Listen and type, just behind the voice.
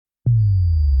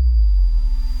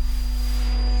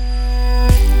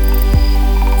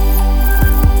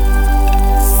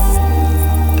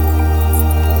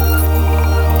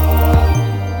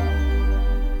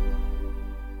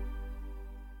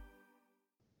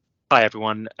Hi,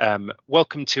 everyone.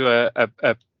 Welcome to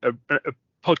a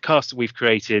podcast that we've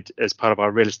created as part of our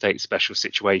real estate special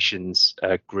situations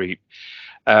group.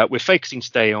 We're focusing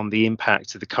today on the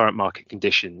impact of the current market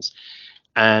conditions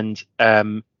and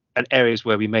areas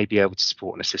where we may be able to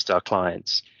support and assist our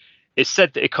clients. It's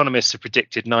said that economists have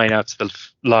predicted 9 out of the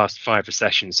last 5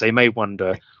 recessions. So you may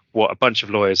wonder what a bunch of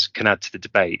lawyers can add to the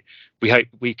debate. We hope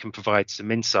we can provide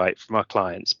some insight from our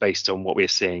clients based on what we're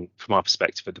seeing from our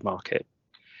perspective of the market.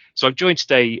 So I'm joined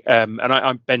today, and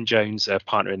I'm Ben Jones, a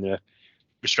partner in the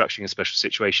Restructuring and Special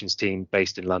Situations team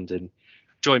based in London,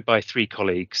 joined by 3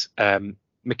 colleagues.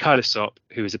 Michaela Sopp,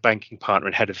 who is a banking partner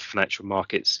and head of financial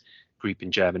markets group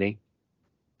in Germany.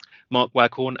 Mark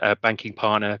Waghorn, a banking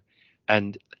partner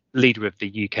and leader of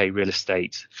the UK real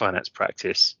estate finance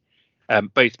practice.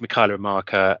 Both Michaela and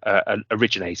Mark are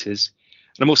originators.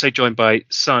 And I'm also joined by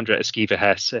Sandra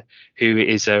Esquiva-Hess, who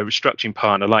is a restructuring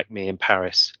partner like me in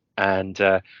Paris. And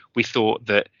we thought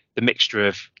that the mixture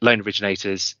of loan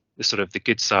originators, the sort of the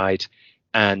good side,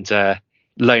 and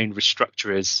loan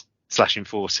restructurers /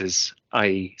 enforcers,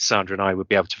 i.e. Sandra and I, would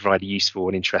be able to provide a useful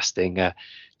and interesting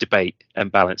debate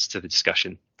and balance to the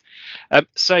discussion.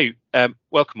 So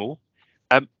welcome all.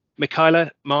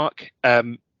 Michaela, Mark,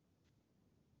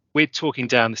 we're talking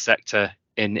down the sector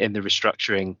in the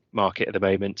restructuring market at the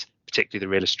moment, particularly the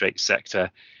real estate sector.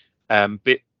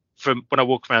 But from when I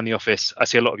walk around the office, I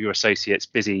see a lot of your associates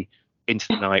busy into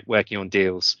the night working on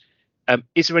deals.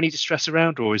 Is there any distress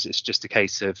around, or is it just a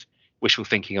case of wishful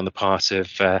thinking on the part of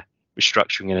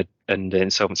restructuring and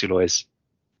insolvency lawyers?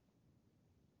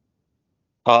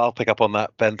 I'll pick up on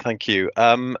that, Ben. Thank you.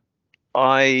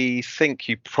 I think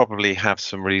you probably have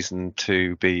some reason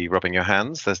to be rubbing your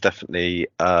hands. There's definitely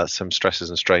some stresses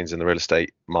and strains in the real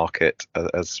estate market,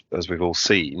 as we've all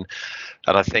seen,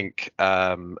 and I think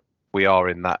we are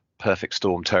in that perfect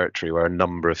storm territory where a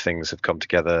number of things have come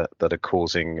together that are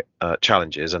causing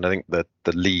challenges. And I think that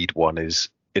the lead one is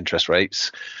interest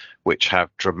rates, which have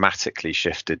dramatically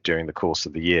shifted during the course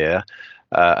of the year.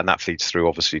 And that feeds through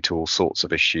obviously to all sorts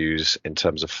of issues in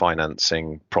terms of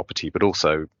financing property, but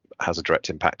also has a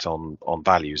direct impact on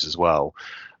values as well,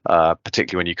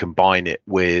 particularly when you combine it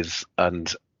with,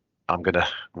 and I'm going to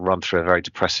run through a very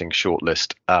depressing short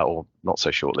list, or not so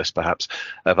short list perhaps,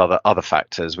 of other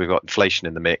factors. We've got inflation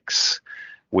in the mix.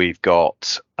 We've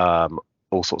got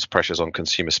all sorts of pressures on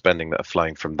consumer spending that are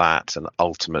flowing from that, and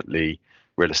ultimately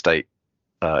real estate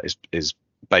is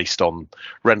based on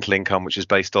rental income, which is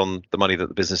based on the money that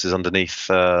the businesses underneath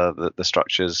the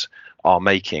structures are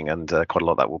making, and quite a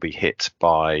lot of that will be hit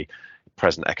by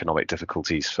present economic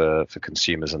difficulties for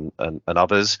consumers and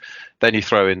others. Then you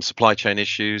throw in supply chain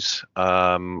issues,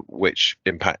 which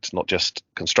impact not just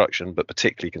construction, but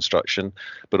particularly construction,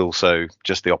 but also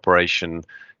just the operation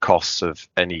costs of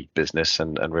any business,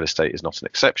 and real estate is not an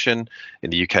exception. In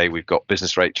the UK, we've got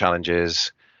business rate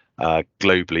challenges.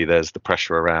 Globally, there's the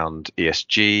pressure around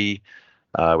ESG,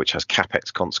 which has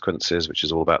capex consequences, which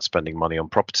is all about spending money on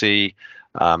property.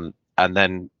 And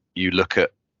then you look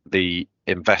at the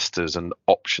investors and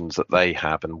options that they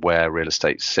have and where real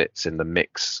estate sits in the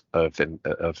mix of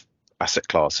asset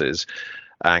classes,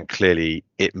 and clearly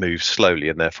it moves slowly,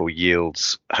 and therefore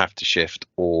yields have to shift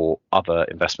or other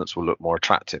investments will look more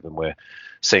attractive, and we're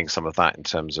seeing some of that in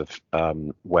terms of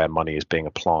where money is being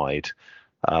applied.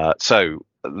 So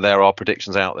there are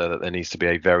predictions out there that there needs to be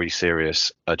a very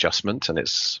serious adjustment, and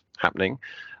it's happening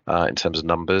in terms of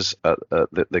numbers.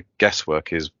 The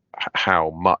guesswork is how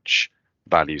much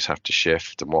values have to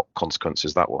shift and what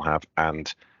consequences that will have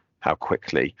and how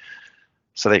quickly.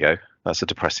 So there you go. That's a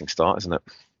depressing start, isn't it?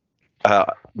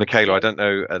 Michaela, I don't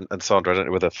know, and Sandra, I don't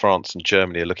know whether France and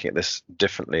Germany are looking at this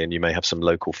differently, and you may have some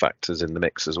local factors in the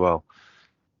mix as well.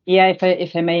 Yeah,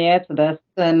 if I may add to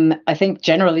that, I think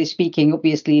generally speaking,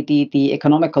 obviously the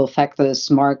economical factors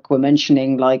Mark were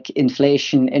mentioning, like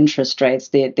inflation, interest rates,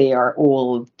 they are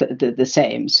all the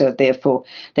same. So therefore,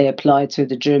 they apply to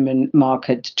the German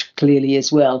market clearly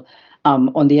as well.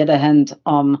 On the other hand,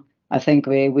 I think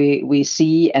we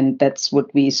see, and that's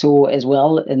what we saw as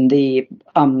well in the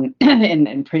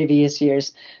in previous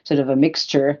years, sort of a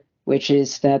mixture, which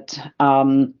is that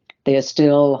there are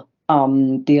still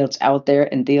deals out there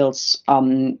and deals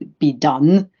be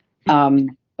done,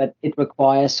 but it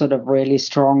requires sort of really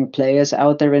strong players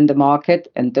out there in the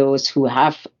market, and those who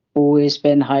have always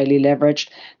been highly leveraged,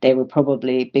 they will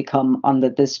probably become under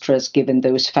distress given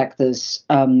those factors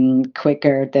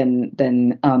quicker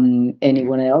than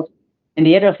anyone else. And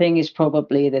the other thing is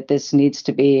probably that this needs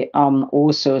to be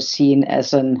also seen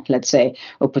as an, let's say,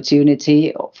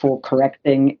 opportunity for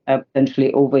correcting a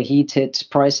potentially overheated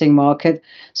pricing market.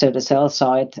 So the sell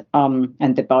side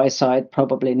and the buy side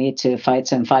probably need to fight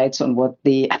some fights on what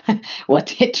the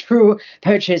what the true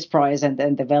purchase price and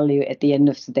then the value at the end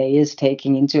of the day is,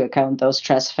 taking into account those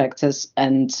stress factors.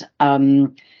 And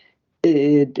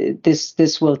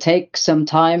this will take some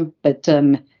time, but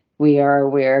we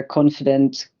are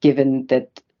confident, given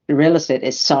that real estate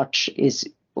as such is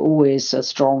always a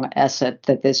strong asset,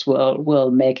 that this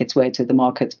will make its way to the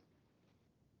market.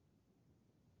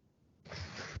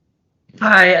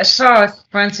 Hi, as far as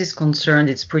France is concerned,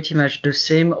 it's pretty much the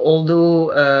same,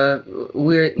 although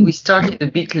we started a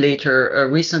bit later. A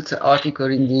recent article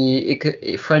in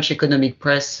the French economic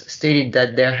press stated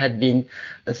that there had been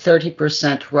a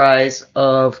 30% rise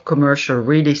of commercial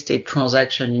real estate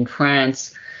transaction in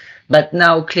France. But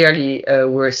now clearly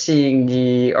we're seeing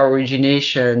the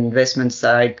origination investment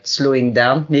side slowing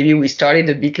down. Maybe we started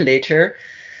a bit later.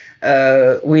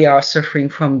 We are suffering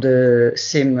from the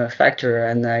same factor,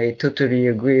 and I totally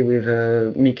agree with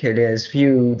Michele's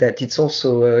view that it's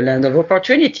also a land of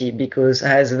opportunity, because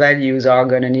as values are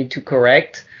going to need to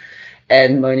correct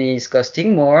and money is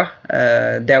costing more,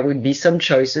 there will be some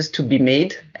choices to be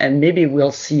made, and maybe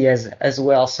we'll see as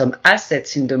well some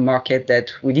assets in the market that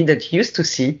we didn't used to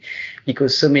see,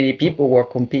 because so many people were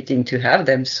competing to have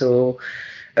them. So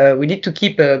we need to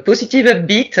keep a positive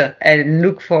upbeat and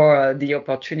look for the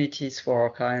opportunities for our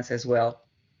clients as well.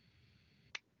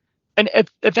 And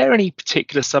are there any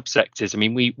particular subsectors? I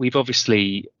mean, we've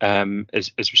obviously,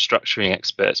 as restructuring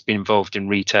experts, been involved in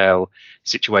retail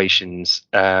situations,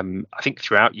 I think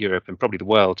throughout Europe and probably the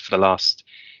world for the last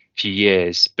few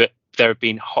years. But there have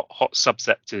been hot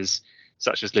subsectors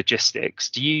such as logistics.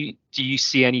 Do you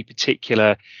see any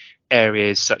particular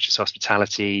areas such as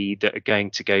hospitality that are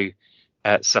going to go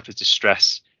suffer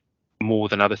distress more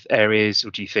than other areas,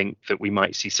 or do you think that we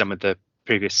might see some of the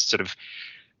previous sort of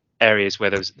areas where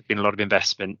there's been a lot of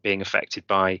investment being affected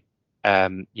by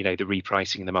the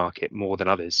repricing in the market more than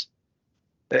others?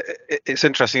 It's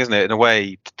interesting, isn't it, in a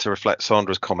way, to reflect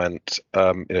Sandra's comment.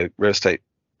 Real estate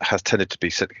has tended to be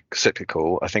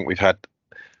cyclical. I think we've had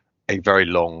a very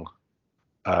long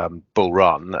bull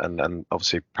run, and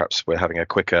obviously perhaps we're having a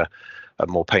quicker, a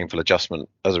more painful adjustment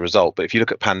as a result. But if you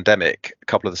look at pandemic, a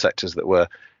couple of the sectors that were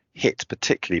hit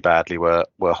particularly badly were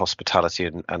hospitality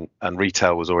and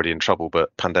retail was already in trouble,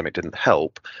 but pandemic didn't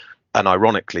help. And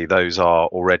ironically, those are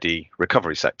already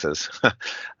recovery sectors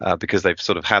because they've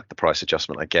sort of had the price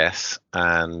adjustment, I guess.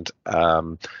 And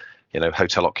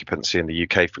hotel occupancy in the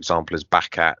UK, for example, is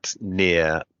back at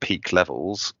near peak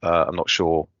levels. I'm not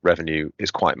sure revenue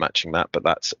is quite matching that, but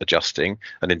that's adjusting.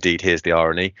 And indeed, here's the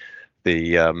irony: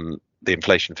 the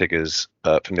inflation figures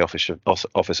from the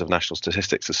Office of National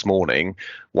Statistics this morning,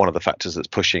 one of the factors that's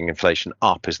pushing inflation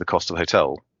up is the cost of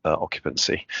hotel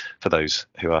occupancy for those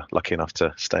who are lucky enough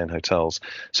to stay in hotels.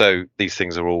 So these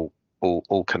things are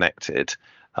all connected.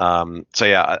 I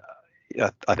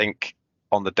think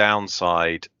on the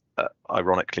downside,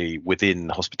 ironically, within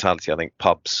hospitality, I think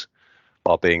pubs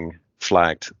are being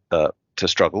flagged to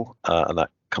struggle, and that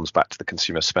comes back to the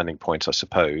consumer spending point, I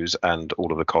suppose, and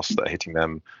all of the costs that are hitting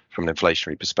them from an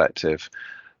inflationary perspective.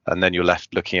 And then you're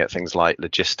left looking at things like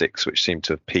logistics, which seem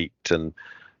to have peaked, and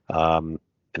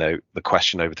the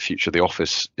question over the future of the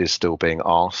office is still being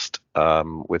asked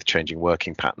with changing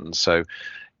working patterns. So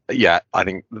I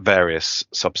think various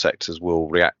subsectors will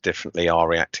react differently, are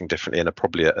reacting differently, and are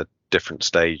probably at a different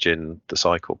stage in the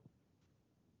cycle.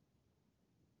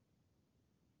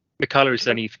 Michala, is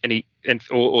there any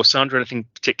or Sandra, anything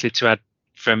particular to add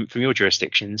from your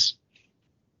jurisdictions?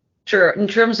 Sure. In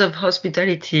terms of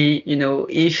hospitality,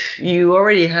 if you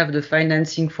already have the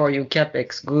financing for your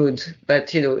capex, good,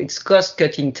 but it's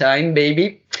cost-cutting time,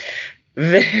 baby.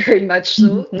 Very much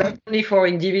so, not only for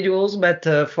individuals, but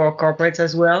for corporates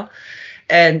as well.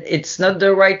 And it's not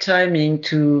the right timing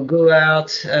to go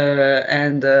out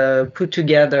and put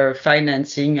together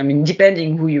financing. I mean,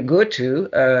 depending who you go to,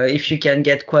 if you can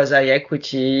get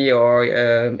quasi-equity or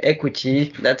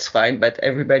equity, that's fine. But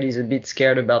everybody's a bit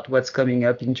scared about what's coming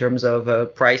up in terms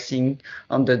of pricing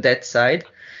on the debt side.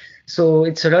 So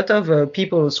it's a lot of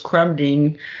people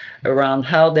scrambling around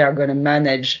how they are going to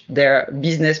manage their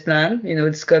business plan.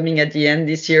 It's coming at the end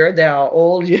this year. They are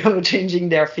all, changing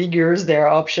their figures, their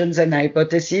options and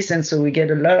hypotheses. And so we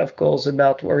get a lot of calls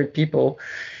about worried people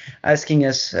asking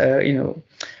us,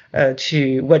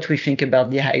 to what we think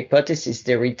about the hypothesis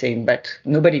they retain, but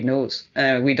nobody knows.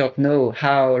 We don't know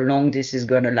how long this is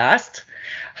going to last.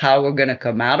 How we're going to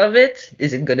come out of it?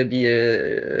 Is it going to be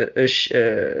a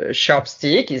sharp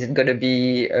stick? Is it going to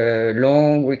be a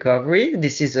long recovery?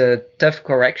 This is a tough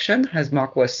correction, as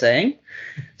Mark was saying.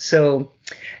 So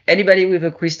anybody with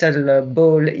a crystal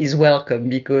ball is welcome,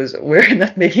 because we're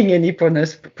not making any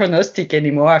prognostic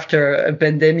anymore after a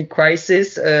pandemic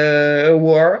crisis, a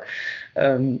war.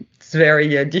 It's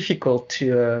very difficult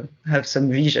to have some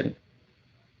vision.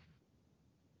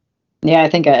 Yeah, I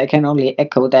think I can only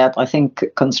echo that. I think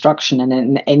construction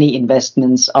and any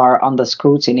investments are under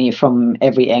scrutiny from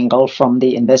every angle, from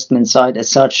the investment side as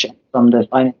such, from the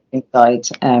financing side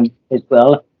as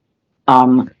well.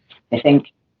 I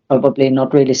think probably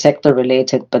not really sector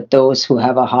related, but those who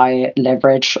have a high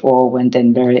leverage or went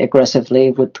in very aggressively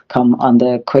would come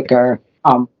under quicker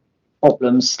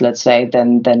problems, let's say,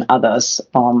 than others,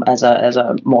 as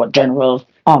a more general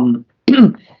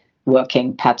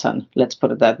working pattern. Let's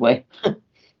put it that way.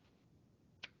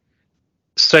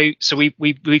 So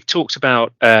we've talked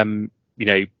about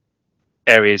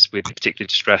areas with particular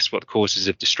distress, what the causes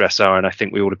of distress are, and I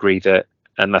think we all agree that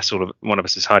unless sort of one of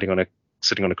us is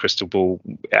sitting on a crystal ball,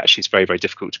 actually it's very, very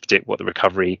difficult to predict what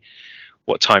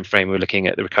time frame we're looking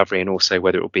at the recovery, and also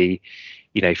whether it will be,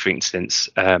 for instance,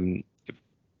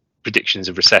 predictions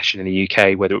of recession in the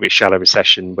UK, whether it will be a shallow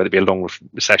recession, whether it be a long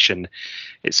recession,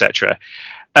 etc.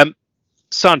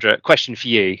 Sandra, question for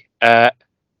you. Are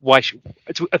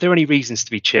there any reasons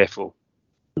to be cheerful?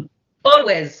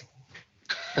 Always.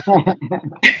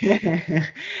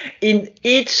 In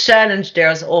each challenge,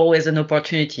 there's always an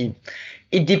opportunity.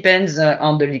 It depends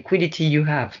on the liquidity you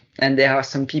have. And there are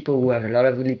some people who have a lot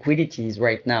of liquidities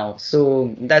right now.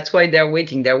 So that's why they're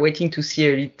waiting. They're waiting to see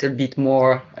a little bit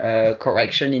more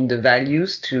correction in the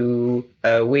values to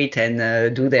wait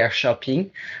and do their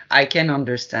shopping. I can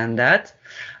understand that.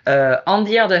 On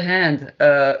the other hand,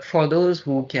 for those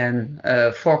who can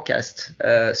forecast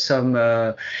some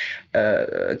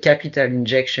capital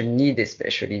injection need,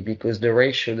 especially because the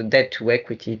ratio, the debt to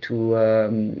equity to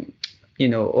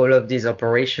all of this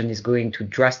operation is going to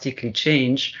drastically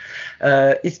change.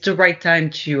 It's the right time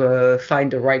to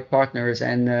find the right partners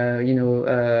and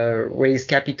raise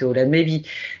capital and maybe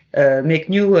make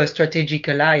new strategic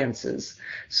alliances.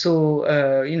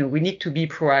 So we need to be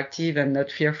proactive and not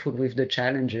fearful with the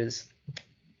challenges.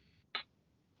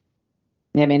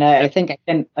 I mean, I think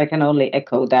I can only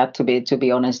echo that. To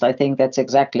be honest, I think that's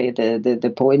exactly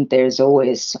the point. There's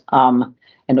always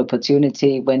an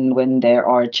opportunity when there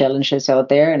are challenges out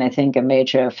there, and I think a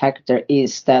major factor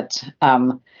is that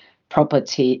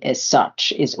property as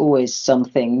such is always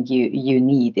something you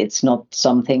need. It's not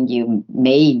something you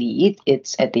may need.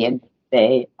 It's at the end of the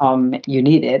day, you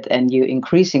need it, and you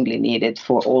increasingly need it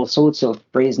for all sorts of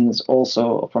reasons,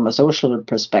 also from a social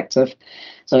perspective.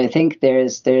 So I think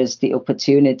there's the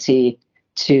opportunity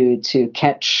to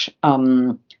catch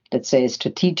let's say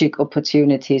strategic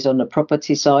opportunities on the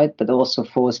property side, but also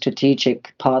for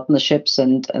strategic partnerships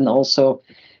and also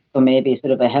for maybe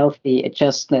sort of a healthy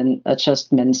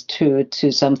adjustments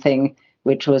to something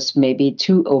which was maybe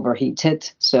too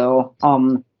overheated. So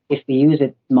if we use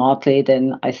it smartly,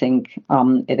 then I think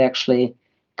it actually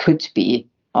could be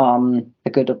a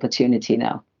good opportunity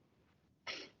now.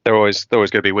 There are always going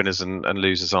to be winners and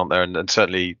losers, aren't there? And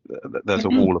certainly there's a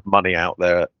wall of money out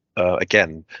there.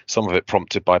 Again, some of it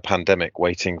prompted by pandemic,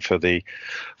 waiting for the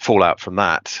fallout from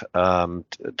that.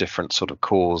 Different sort of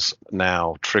cause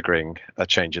now triggering a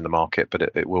change in the market, but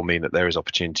it will mean that there is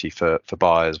opportunity for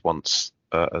buyers once,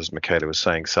 as Michaela was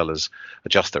saying, sellers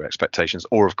adjust their expectations,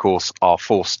 or of course are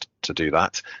forced to do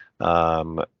that,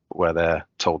 where they're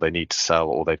told they need to sell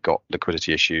or they've got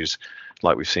liquidity issues,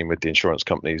 like we've seen with the insurance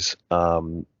companies,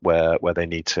 where they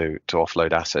need to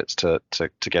offload assets to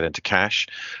get into cash.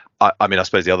 I mean, I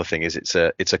suppose the other thing is it's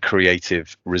a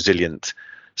creative, resilient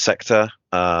sector.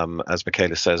 As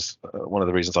Michaela says, one of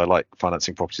the reasons I like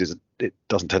financing properties is it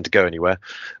doesn't tend to go anywhere.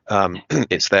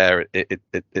 It's there,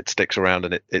 it sticks around,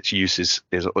 and its use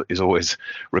is always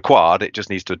required. It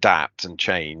just needs to adapt and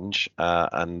change.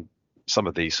 And some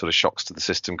of these sort of shocks to the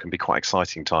system can be quite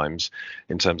exciting times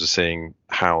in terms of seeing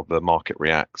how the market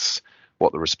reacts,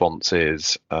 what the response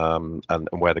is, and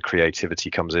where the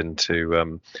creativity comes in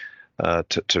to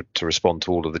respond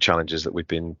to all of the challenges that we've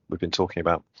been talking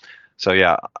about. So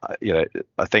yeah,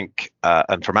 I think,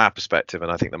 and from our perspective,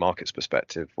 and I think the market's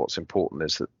perspective, what's important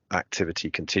is that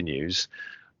activity continues,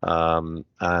 and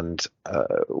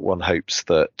one hopes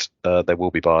that there will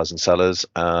be buyers and sellers,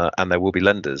 and there will be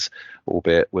lenders,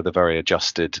 albeit with a very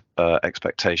adjusted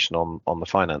expectation on the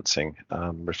financing,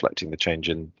 reflecting the change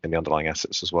in the underlying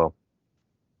assets as well.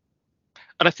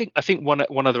 I think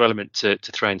one other element to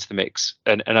throw into the mix,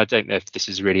 and I don't know if this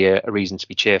is really a reason to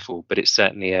be cheerful, but it's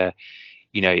certainly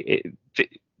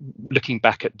looking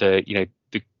back at the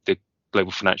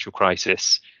global financial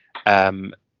crisis,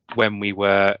 when we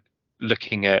were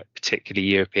looking at particularly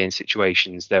European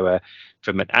situations, there were,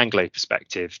 from an Anglo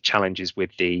perspective, challenges with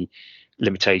the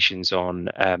limitations on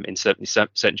in certain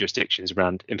jurisdictions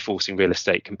around enforcing real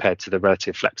estate compared to the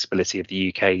relative flexibility of the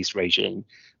UK's regime,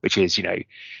 which is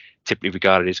typically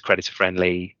regarded as creditor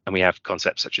friendly, and we have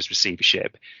concepts such as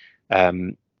receivership.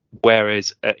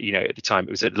 Whereas at the time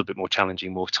it was a little bit more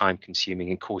challenging, more time consuming,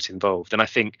 and court involved. And I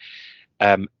think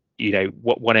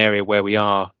one area where we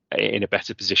are in a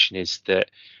better position is that,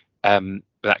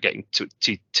 without getting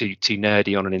too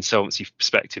nerdy on an insolvency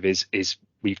perspective, is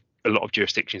a lot of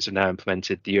jurisdictions have now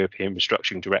implemented the European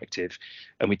Restructuring Directive,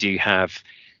 and we do have,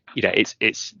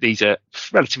 these are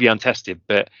relatively untested,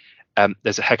 but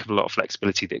there's a heck of a lot of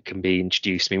flexibility that can be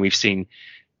introduced. I mean, we've seen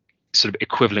sort of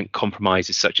equivalent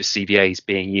compromises such as CVAs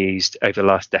being used over the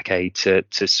last decade to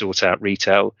sort out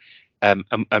retail, and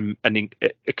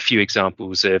a few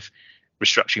examples of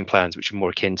restructuring plans which are more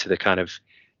akin to the kind of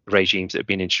regimes that have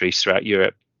been introduced throughout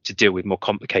Europe to deal with more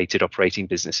complicated operating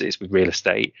businesses with real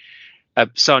estate.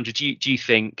 Sandra, do you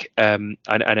think? I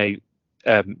know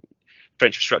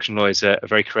French restructuring lawyers are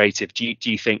very creative. Do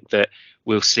you think that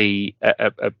we'll see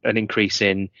an increase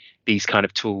in these kind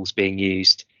of tools being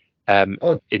used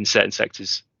in certain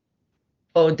sectors?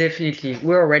 Oh, definitely.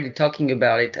 We're already talking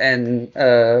about it and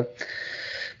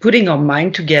putting our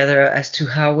mind together as to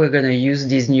how we're going to use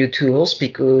these new tools,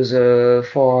 because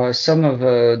for some of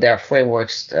their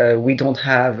frameworks, we don't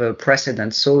have a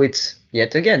precedent. So it's,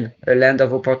 yet again, a land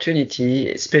of opportunity,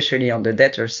 especially on the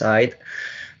debtor side.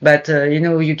 But,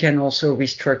 you can also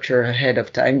restructure ahead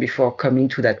of time before coming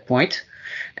to that point.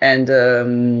 And,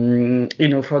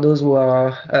 for those who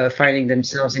are finding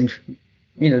themselves in,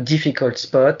 difficult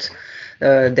spot,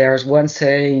 there's one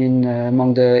saying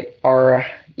among the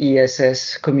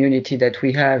RESS community that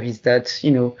we have is that,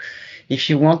 if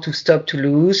you want to stop to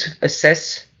lose,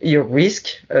 assess your risk,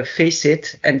 face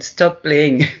it, and stop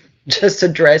playing. Just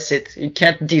address it. You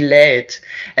can't delay it.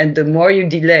 And the more you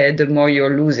delay, the more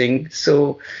you're losing.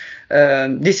 So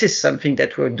this is something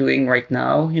that we're doing right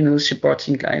now,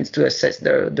 supporting clients to assess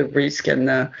the risk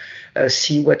and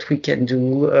see what we can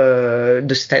do,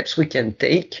 the steps we can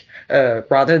take,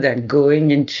 rather than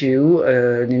going into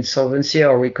an insolvency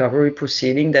or recovery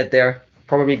proceeding that they're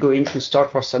probably going to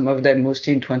start for some of them,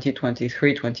 mostly in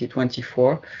 2023,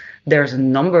 2024. There's a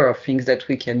number of things that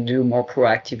we can do more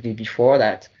proactively before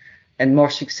that, and more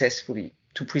successfully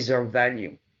to preserve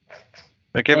value.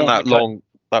 Now, given that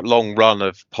long run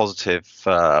of positive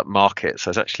markets,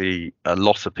 there's actually a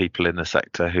lot of people in the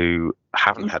sector who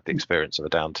haven't had the experience of a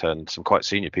downturn, some quite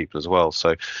senior people as well.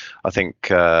 So I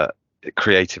think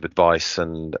creative advice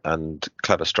and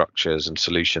clever structures and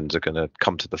solutions are going to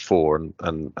come to the fore,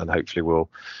 and hopefully we'll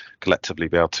collectively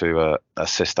be able to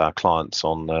assist our clients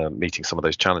on meeting some of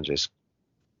those challenges.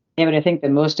 Yeah, but I think the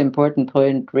most important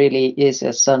point really is,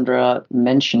 as Sandra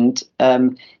mentioned,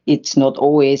 it's not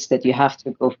always that you have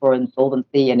to go for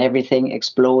insolvency and everything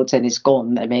explodes and is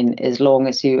gone. I mean, as long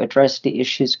as you address the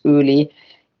issues early,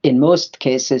 in most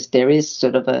cases, there is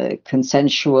sort of a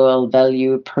consensual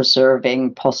value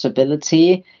preserving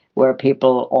possibility where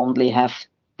people only have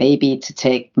maybe to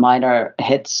take minor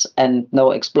hits and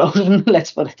no explosion, let's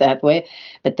put it that way.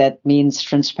 But that means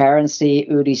transparency,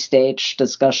 early stage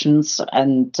discussions,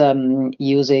 and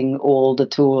using all the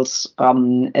tools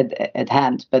at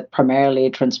hand, but primarily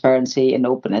transparency and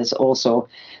openness also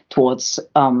towards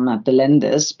the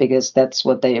lenders, because that's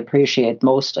what they appreciate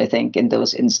most, I think, in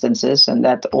those instances, and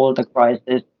that all the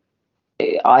crises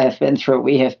I have been through,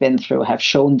 we have been through, have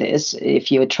shown this.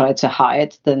 If you try to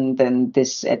hide, then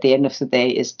this, at the end of the day,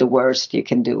 is the worst you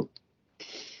can do.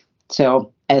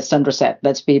 So, as Sandra said,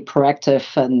 let's be proactive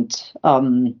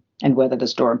and weather the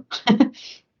storm.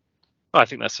 I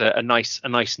think that's a nice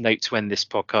note to end this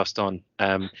podcast on.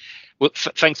 Well,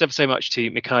 thanks ever so much to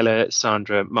Michaela,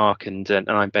 Sandra, Mark, and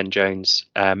I'm Ben Jones.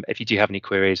 If you do have any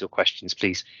queries or questions,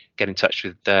 please get in touch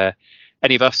with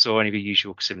any of us or any of your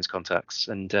usual Simmons contacts.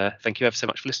 And thank you ever so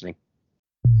much for listening.